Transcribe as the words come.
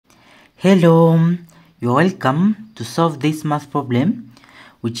Hello, you're welcome to solve this math problem,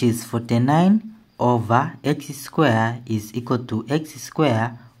 which is 49 over x squared is equal to x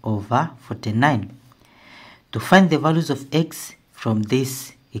squared over 49. To find the values of x from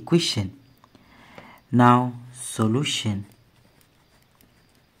this equation. Now, solution.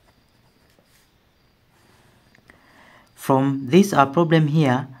 From this our problem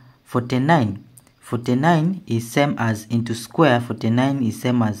here, 49 is same as into square. 49 is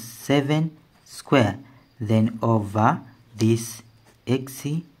same as 7 square, then over this x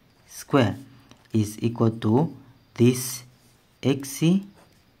square is equal to this x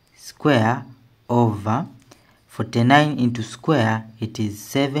square over 49 into square, it is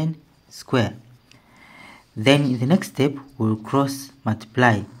 7 square. Then in the next step we'll cross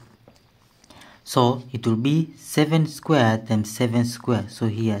multiply, so it will be 7 square times 7 square. So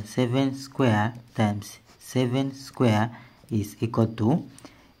here 7 square times 7 square is equal to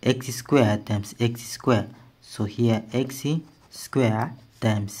x square times x square. So here x square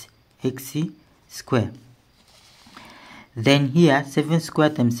times x square. Then here 7 square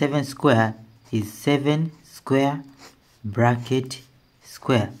times 7 square is 7 square bracket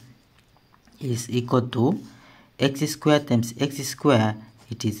square is equal to x square times x square,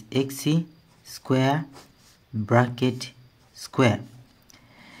 it is x square bracket square.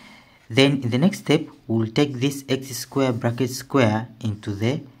 Then in the next step we'll take this x square bracket square into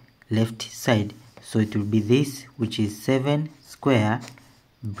the left side, so it will be this, which is 7 square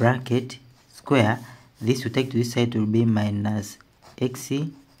bracket square. This will take to this side, will be minus x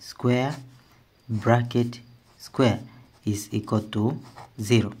square bracket square is equal to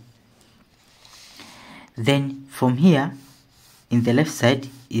 0. Then from here in the left side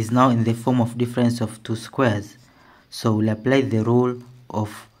is now in the form of difference of two squares, so we'll apply the rule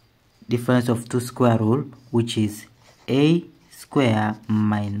of difference of two square rule, which is a square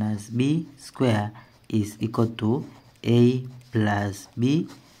minus b square is equal to a plus b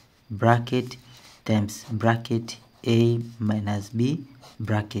bracket times bracket a minus b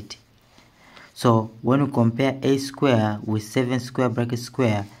bracket. So when we compare a square with 7 square bracket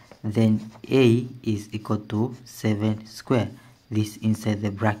square, then a is equal to 7 square, this inside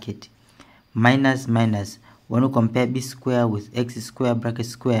the bracket, minus minus. When we compare b square with x square bracket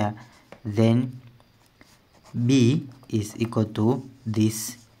square, then b is equal to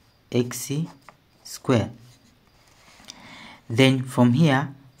this x square. Then from here,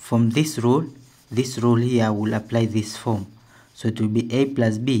 from this rule here will apply this form, so it will be a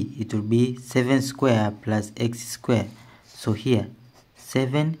plus b, it will be 7 square plus x square. So here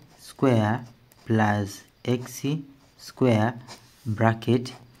 7 square plus x square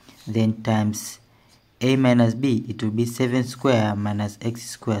bracket, then times a minus b, it will be 7 square minus x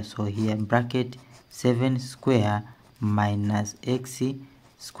square. So here bracket 7 square minus x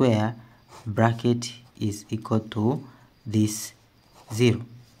square bracket is equal to this 0.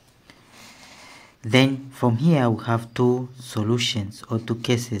 Then from here we have two solutions or two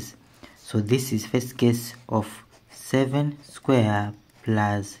cases. So this is first case of 7 square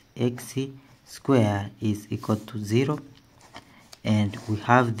plus x square is equal to 0, and we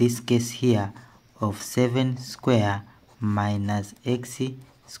have this case here of 7 square minus x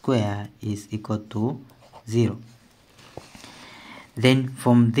square is equal to 0. Then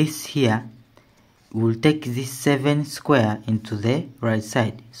from this here we'll take this 7 square into the right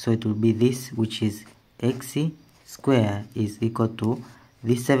side, so it will be this, which is x square is equal to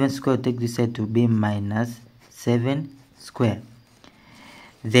this 7 square, take this side to be minus 7 square.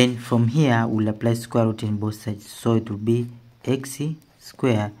 Then from here we'll apply square root in both sides, so it will be x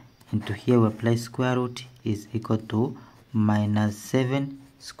square into here we apply square root is equal to minus 7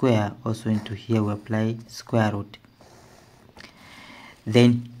 square, also into here we apply square root.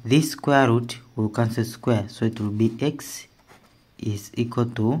 Then this square root will cancel square, so it will be x is equal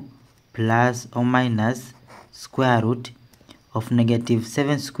to plus or minus square root of negative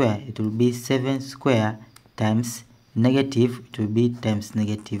 7 square, it will be 7 square times negative, it will be times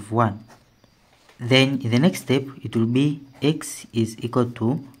negative 1. Then in the next step it will be x is equal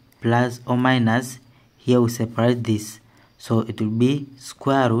to plus or minus, here we separate this, so it will be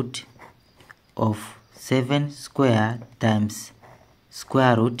square root of 7 square times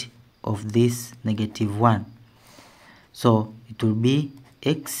square root of this negative 1. So it will be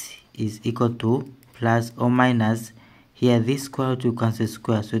x is equal to plus or minus, here this square root will cancel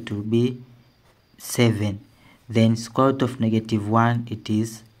square, so it will be 7. Then square root of negative 1, it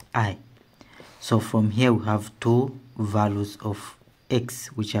is I. So from here we have two values of x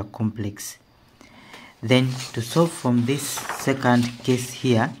which are complex. Then to solve from this second case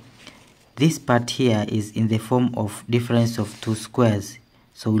here, this part here is in the form of difference of two squares.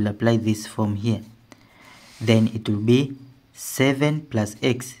 so we'll apply this form here. Then it will be 7 plus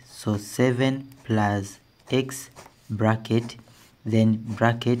x, so 7 plus x bracket, then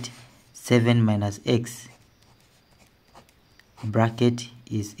bracket 7 minus x bracket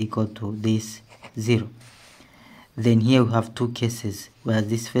is equal to this 0. Then here we have two cases, where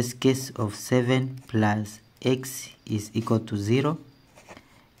this first case of 7 plus x is equal to 0,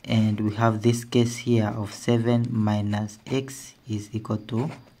 and we have this case here of 7 minus x is equal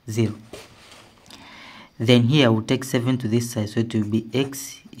to 0. Then here we'll take 7 to this side, so it will be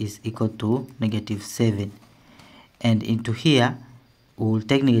x is equal to negative 7. And into here, we'll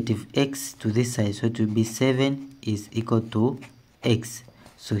take negative x to this side, so it will be 7 is equal to x.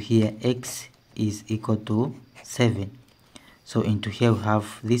 So here x is equal to 7. So into here we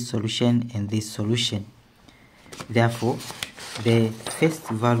have this solution and this solution. Therefore, the first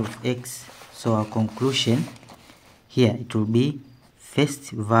value of x, so our conclusion here, it will be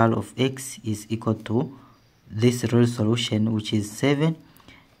first value of x is equal to this real solution, which is 7.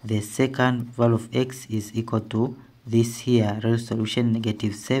 The second value of x is equal to this here real solution,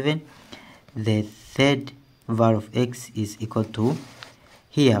 negative 7. The third value of x is equal to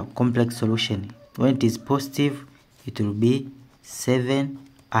here complex solution. When it is positive, it will be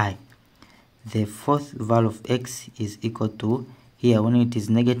 7i. The fourth value of x is equal to here, when it is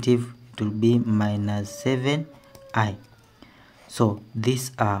negative, it will be minus 7i. So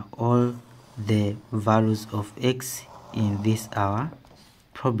these are all the values of x in this our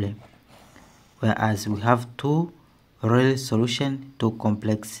problem, whereas we have two real solutions, two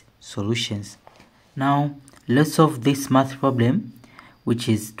complex solutions. Now let's solve this math problem, which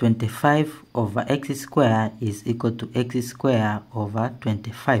is 25 over x squared is equal to x squared over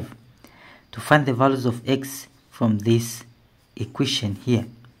 25. To find the values of x from this equation here.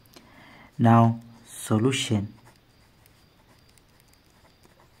 Now, solution.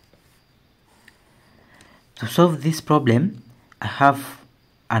 To solve this problem, I have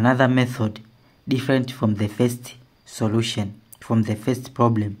another method different from the first solution, from the first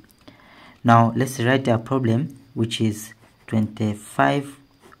problem. Now, let's write our problem, which is 25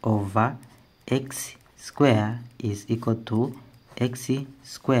 over x squared is equal to x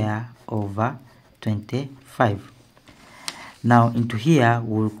squared over 25. Now into here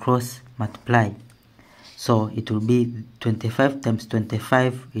we'll cross multiply, so it will be 25 times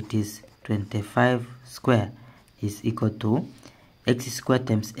 25, it is 25 square is equal to x squared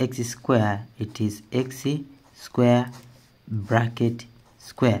times x squared, it is x square bracket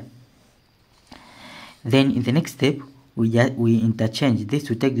square. Then in the next step we interchange, this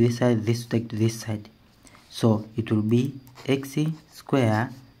to take to this side, this to take to this side, so it will be x square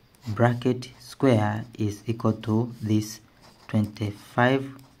bracket square is equal to this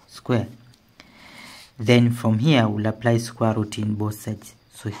 25 square. Then from here we'll apply square root in both sides,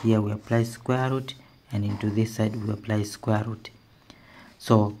 so here we apply square root, and into this side we apply square root.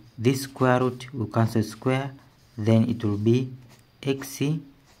 So this square root will cancel square, then it will be x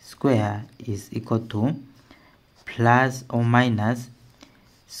square is equal to plus or minus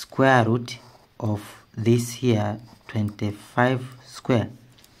square root of this here 25 square.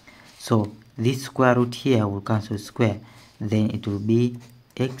 So this square root here will cancel square, then it will be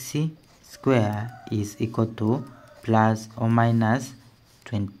x square is equal to plus or minus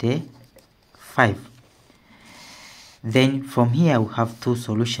 25. Then from here we have two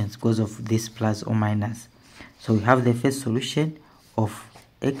solutions because of this plus or minus. So we have the first solution of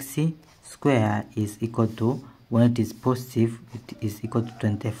x square is equal to, when it is positive, it is equal to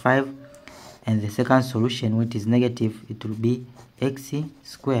 25. And the second solution, when it is negative, it will be x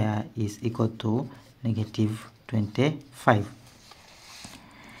square is equal to negative 25.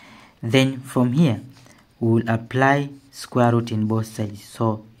 Then from here, we will apply square root in both sides.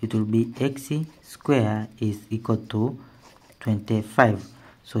 So it will be x square is equal to 25.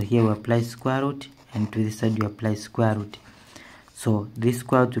 So here we apply square root, and to this side we apply square root. So this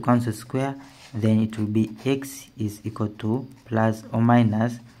square root will cancel square, then it will be x is equal to plus or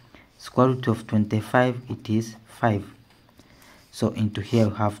minus square root of 25, it is 5. So into here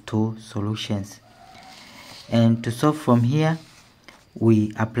we have two solutions. And to solve from here,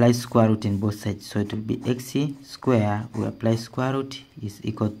 we apply square root in both sides. So it will be x square, we apply square root is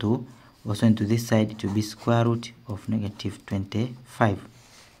equal to, also into this side it will be square root of negative 25.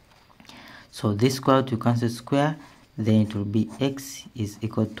 So this square root will cancel square, then it will be x is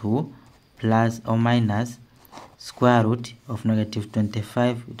equal to plus or minus square root of negative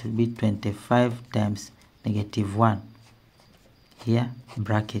 25, it will be 25 times negative 1 here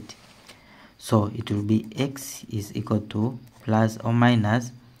bracket. So it will be x is equal to plus or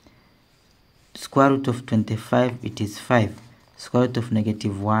minus square root of 25, it is 5. Square root of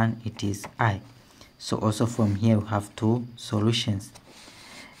 -1, it is I. So also from here we have two solutions.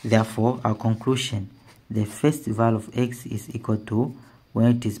 Therefore, our conclusion, the first value of x is equal to, when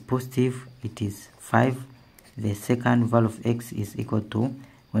it is positive, it is 5. The second value of x is equal to,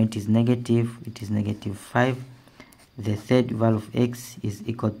 when it is negative, it is -5. The third value of x is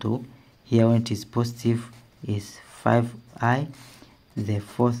equal to, here when it is positive is 5i. The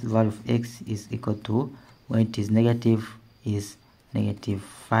fourth value of x is equal to, when it is negative is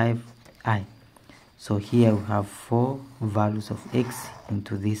 -5i. So here we have 4 values of x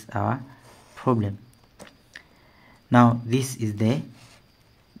into this our problem. Now this is the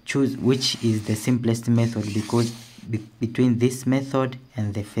choose which is the simplest method, because between this method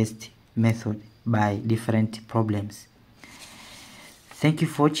and the first method by different problems. Thank you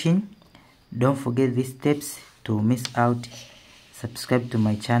for watching. Don't forget these steps to miss out. Subscribe to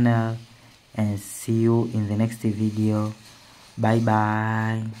my channel and see you in the next video. Bye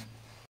bye.